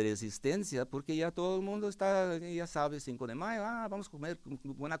acto de resistencia porque ya todo el mundo ya sabe, 5 de mayo, vamos a comer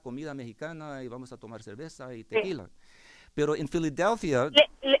buena comida mexicana y vamos a tomar cerveza y tequila. Sí. Pero en Filadelfia...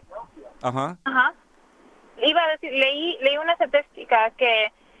 Ajá. Iba a decir, leí una estadística que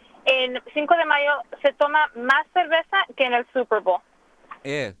en 5 de mayo se toma más cerveza que en el Super Bowl.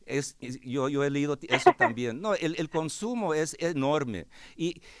 Yo he leído eso también. No, el consumo es enorme.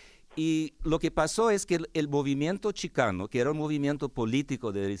 Y lo que pasó es que el movimiento chicano, que era un movimiento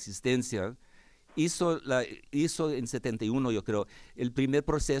político de resistencia, hizo en 71, yo creo, el primer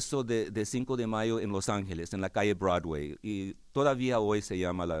proceso de 5 de mayo en Los Ángeles, en la calle Broadway. Y todavía hoy se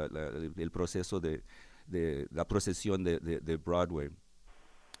llama el proceso de la procesión de Broadway.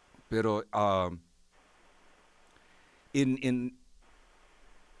 Pero en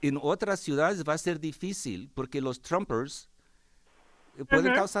otras ciudades va a ser difícil porque los Trumpers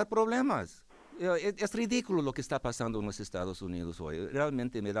pueden causar problemas. Es ridículo lo que está pasando en los Estados Unidos hoy.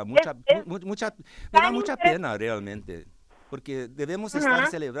 Realmente me da mucha pena, realmente, porque debemos estar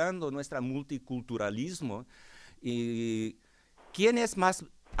celebrando nuestro multiculturalismo. Y ¿quién es más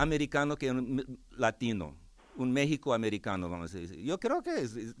americano que un latino? Un México americano, vamos a decir. Yo creo que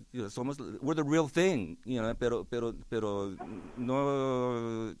we're the real thing, pero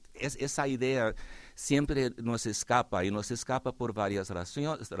no esa idea siempre nos escapa por varias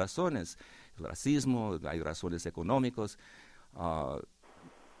razones. El racismo, hay razones económicas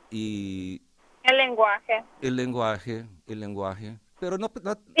y el lenguaje. El lenguaje. Pero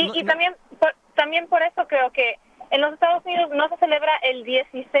también por eso creo que en los Estados Unidos no se celebra el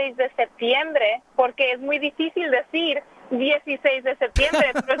 16 de septiembre porque es muy difícil decir 16 de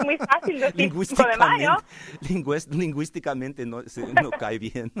septiembre, pero es muy fácil decir 5 de mayo. Lingüísticamente no cae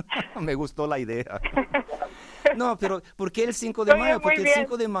bien. Me gustó la idea. No, pero ¿por qué el 5 de mayo? Porque el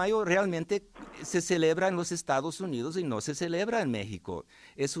 5 de mayo realmente se celebra en los Estados Unidos y no se celebra en México.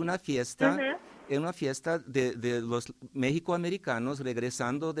 Es una fiesta... Es una fiesta de los mexicoamericanos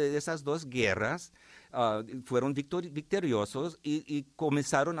regresando de esas 2 guerras. Fueron victoriosos y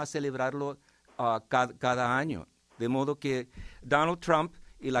comenzaron a celebrarlo cada año. De modo que Donald Trump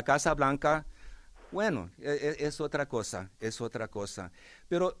y la Casa Blanca, bueno, es otra cosa.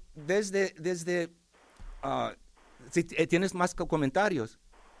 Pero si tienes más comentarios.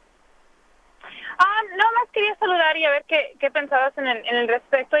 No más quería saludar y a ver qué pensabas en el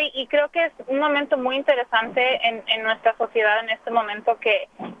respecto y creo que es un momento muy interesante en nuestra sociedad en este momento que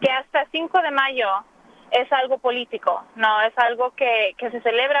hasta 5 de mayo es algo político, no es algo que se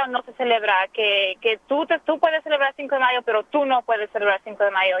celebra o no se celebra, que tú puedes celebrar 5 de mayo, pero tú no puedes celebrar 5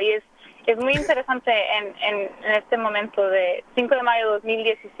 de mayo. Y es muy interesante en este momento de 5 de mayo de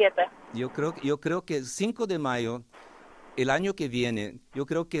 2017. Yo creo que el 5 de mayo, el año que viene, yo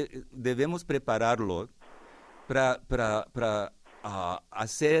creo que debemos prepararlo para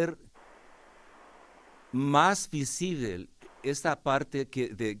hacer más visible esta parte que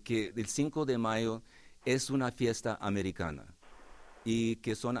del 5 de mayo es una fiesta americana y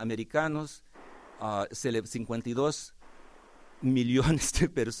que son americanos, 52 millones de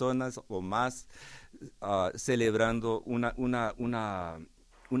personas o más celebrando una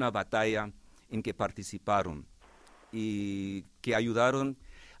batalla en que participaron y que ayudaron.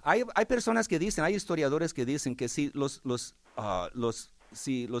 Hay personas que dicen, hay historiadores que dicen que si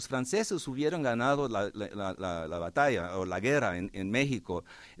si los franceses hubieran ganado la batalla o la guerra en México,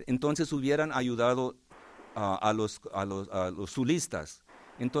 entonces hubieran ayudado a los sulistas.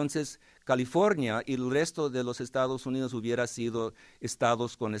 Entonces, California y el resto de los Estados Unidos hubiera sido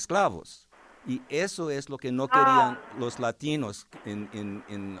estados con esclavos. Y eso es lo que no querían los latinos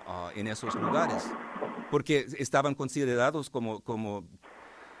en esos lugares, porque estaban considerados como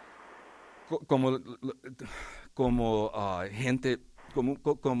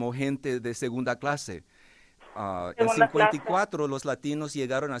gente de segunda clase. En 54 los latinos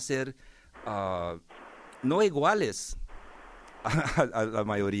llegaron a ser no iguales a la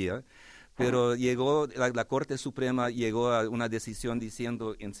mayoría, pero llegó la Corte Suprema llegó a una decisión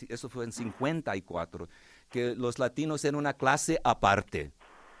diciendo, eso fue en 54, que los latinos eran una clase aparte.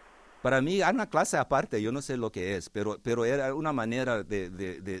 Para mí era una clase aparte, yo no sé lo que es, pero era una manera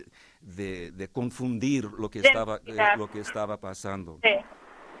de confundir lo que estaba pasando. Sí.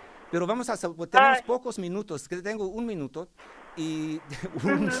 Pero tenemos pocos minutos, que tengo un minuto, y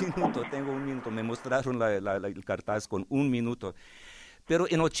tengo un minuto, me mostraron el cartaz con un minuto. Pero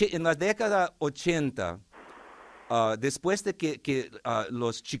en la década 80, después de que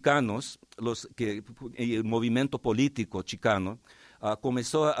los chicanos, el movimiento político chicano,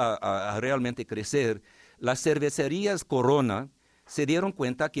 comenzó a realmente crecer, las cervecerías Corona se dieron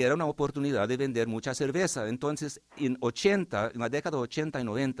cuenta que era una oportunidad de vender mucha cerveza. Entonces, en la década 80 y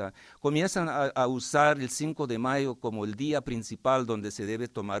 90, comienzan a usar el 5 de mayo como el día principal donde se debe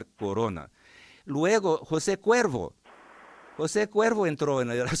tomar Corona. Luego, José Cuervo entró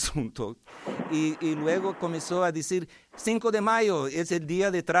en el asunto y luego comenzó a decir, 5 de mayo es el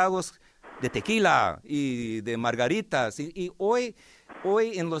día de tragos de tequila y de margaritas. Y hoy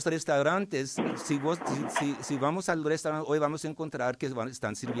en los restaurantes, si vamos al restaurante, hoy vamos a encontrar que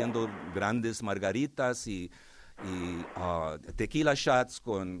están sirviendo grandes margaritas y tequila shots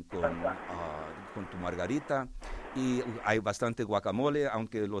con tu margarita. Y hay bastante guacamole,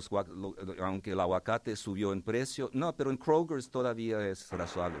 aunque el aguacate subió en precio. No, pero en Kroger's todavía es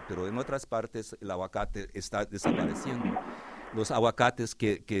razonable, pero en otras partes el aguacate está desapareciendo. Los aguacates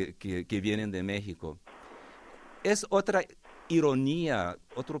que vienen de México. Es otra ironía,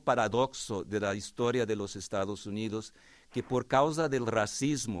 otro paradoxo de la historia de los Estados Unidos, que por causa del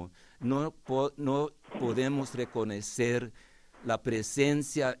racismo no podemos reconocer la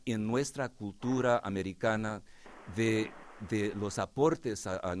presencia en nuestra cultura americana de los aportes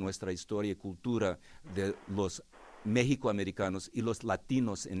a nuestra historia y cultura de los mexicoamericanos y los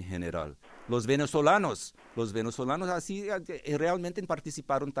latinos en general. Los venezolanos así realmente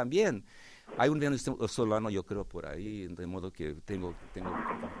participaron también. Hay un venezolano, yo creo, por ahí, de modo que tengo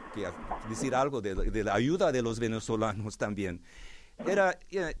que decir algo de la ayuda de los venezolanos también.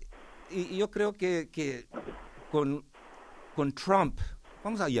 Y yo creo que con Trump,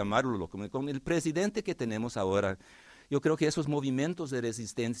 vamos a llamarlo, con el presidente que tenemos ahora, yo creo que esos movimientos de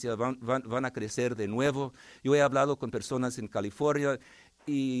resistencia van a crecer de nuevo. Yo he hablado con personas en California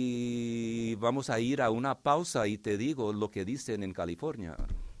y vamos a ir a una pausa y te digo lo que dicen en California.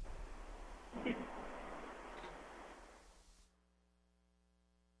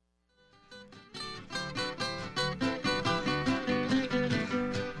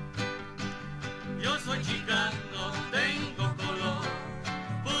 Yo soy chicano, tengo color,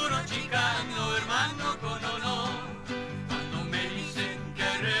 puro chicano, hermano con honor. Cuando me dicen que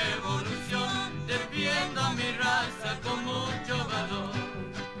hay revolución, defiendo a mi raza con mucho valor.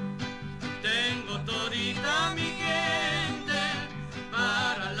 Tengo todita mi gente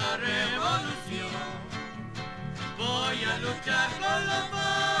para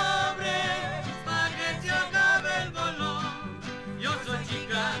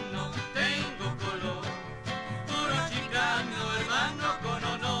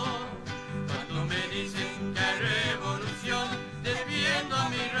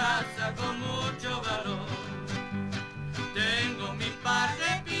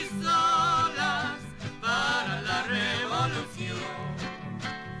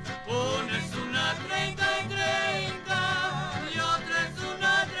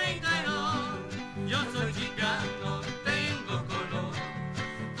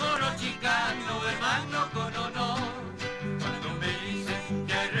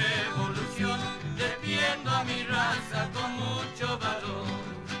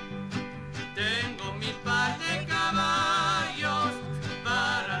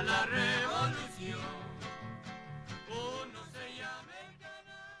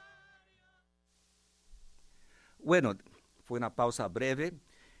Bueno, fue una pausa breve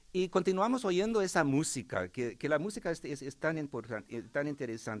y continuamos oyendo esa música, que la música es tan importante, tan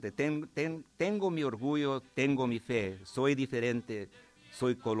interesante. Tengo mi orgullo, tengo mi fe, soy diferente,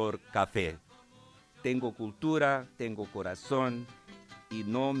 soy color café. Tengo cultura, tengo corazón y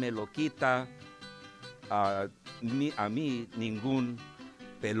no me lo quita a mí ningún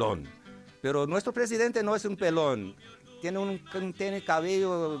pelón. Pero nuestro presidente no es un pelón, tiene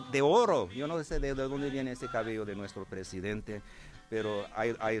cabello de oro. Yo no sé de dónde viene ese cabello de nuestro presidente, pero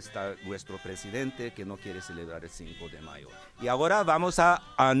ahí está nuestro presidente que no quiere celebrar el 5 de mayo. Y ahora vamos a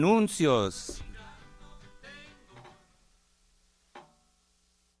anuncios.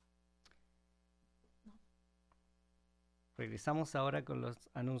 Regresamos ahora con los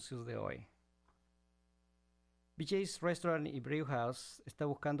anuncios de hoy. BJ's Restaurant y Brew House está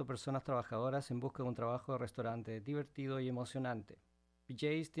buscando personas trabajadoras en busca de un trabajo de restaurante divertido y emocionante.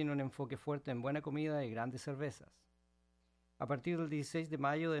 BJ's tiene un enfoque fuerte en buena comida y grandes cervezas. A partir del 16 de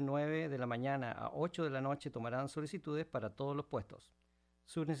mayo de 9 de la mañana a 8 de la noche tomarán solicitudes para todos los puestos.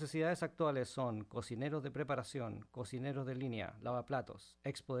 Sus necesidades actuales son cocineros de preparación, cocineros de línea, lavaplatos,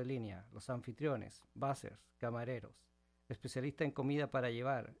 expo de línea, los anfitriones, buzzers, camareros, especialista en comida para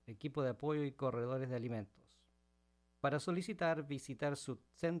llevar, equipo de apoyo y corredores de alimentos. Para solicitar, visitar su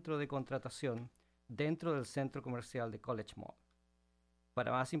centro de contratación dentro del centro comercial de College Mall.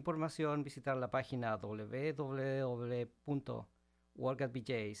 Para más información, visitar la página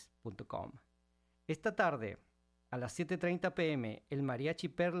www.workatbjs.com. Esta tarde, a las 7:30 p.m., el Mariachi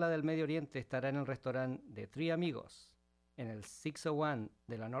Perla del Medio Oriente estará en el restaurante de Three Amigos, en el 601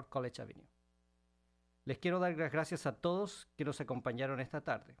 de la North College Avenue. Les quiero dar las gracias a todos que nos acompañaron esta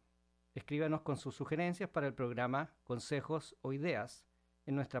tarde. Escríbanos con sus sugerencias para el programa, consejos o ideas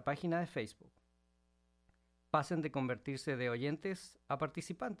en nuestra página de Facebook. Pasen de convertirse de oyentes a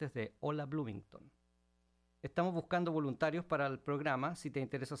participantes de Hola Bloomington. Estamos buscando voluntarios para el programa. Si te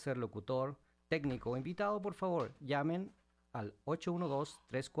interesa ser locutor, técnico o invitado, por favor, llamen al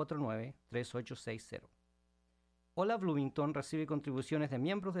 812-349-3860. Hola Bloomington recibe contribuciones de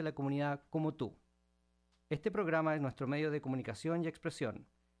miembros de la comunidad como tú. Este programa es nuestro medio de comunicación y expresión.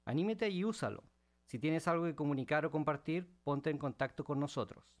 Anímete y úsalo. Si tienes algo que comunicar o compartir, ponte en contacto con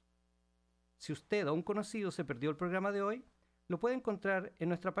nosotros. Si usted o un conocido se perdió el programa de hoy, lo puede encontrar en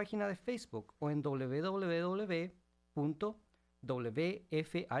nuestra página de Facebook o en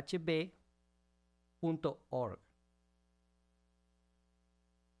www.wfhb.org.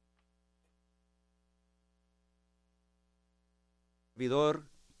 Servidor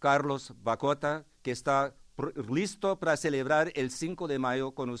Carlos Bacota, que está listo para celebrar el 5 de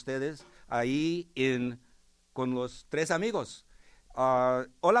mayo con ustedes ahí con los tres amigos.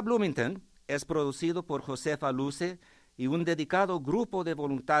 Hola Bloomington es producido por Josefa Luce y un dedicado grupo de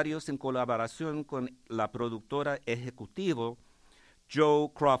voluntarios en colaboración con la productora ejecutiva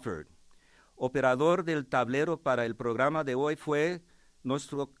Joe Crawford. Operador del tablero para el programa de hoy fue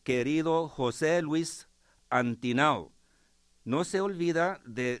nuestro querido José Luis Antinao. No se olvida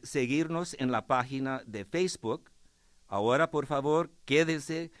de seguirnos en la página de Facebook. Ahora, por favor,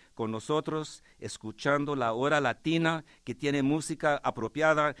 quédese con nosotros escuchando la Hora Latina, que tiene música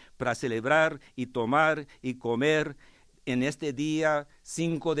apropiada para celebrar y tomar y comer en este día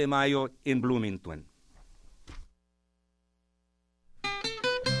 5 de mayo en Bloomington.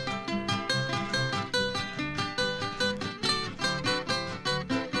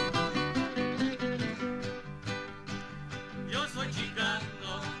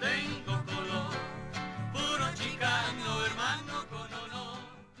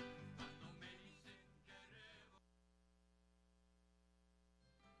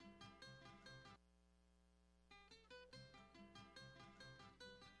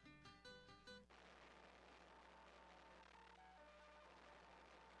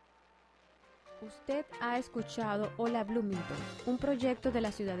 Usted ha escuchado Hola Bloomington, un proyecto de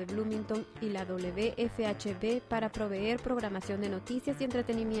la ciudad de Bloomington y la WFHB para proveer programación de noticias y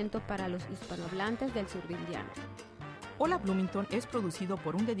entretenimiento para los hispanohablantes del sur de Indiana. Hola Bloomington es producido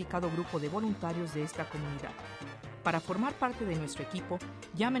por un dedicado grupo de voluntarios de esta comunidad. Para formar parte de nuestro equipo,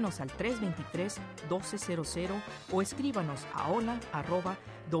 llámenos al 323-1200 o escríbanos a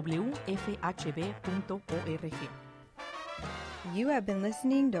hola@wfhb.org. You have been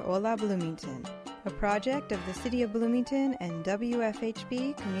listening to Hola Bloomington, a project of the City of Bloomington and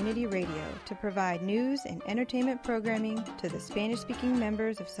WFHB Community Radio to provide news and entertainment programming to the Spanish-speaking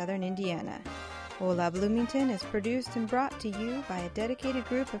members of Southern Indiana. Hola Bloomington is produced and brought to you by a dedicated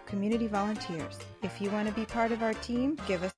group of community volunteers. If you want to be part of our team, give us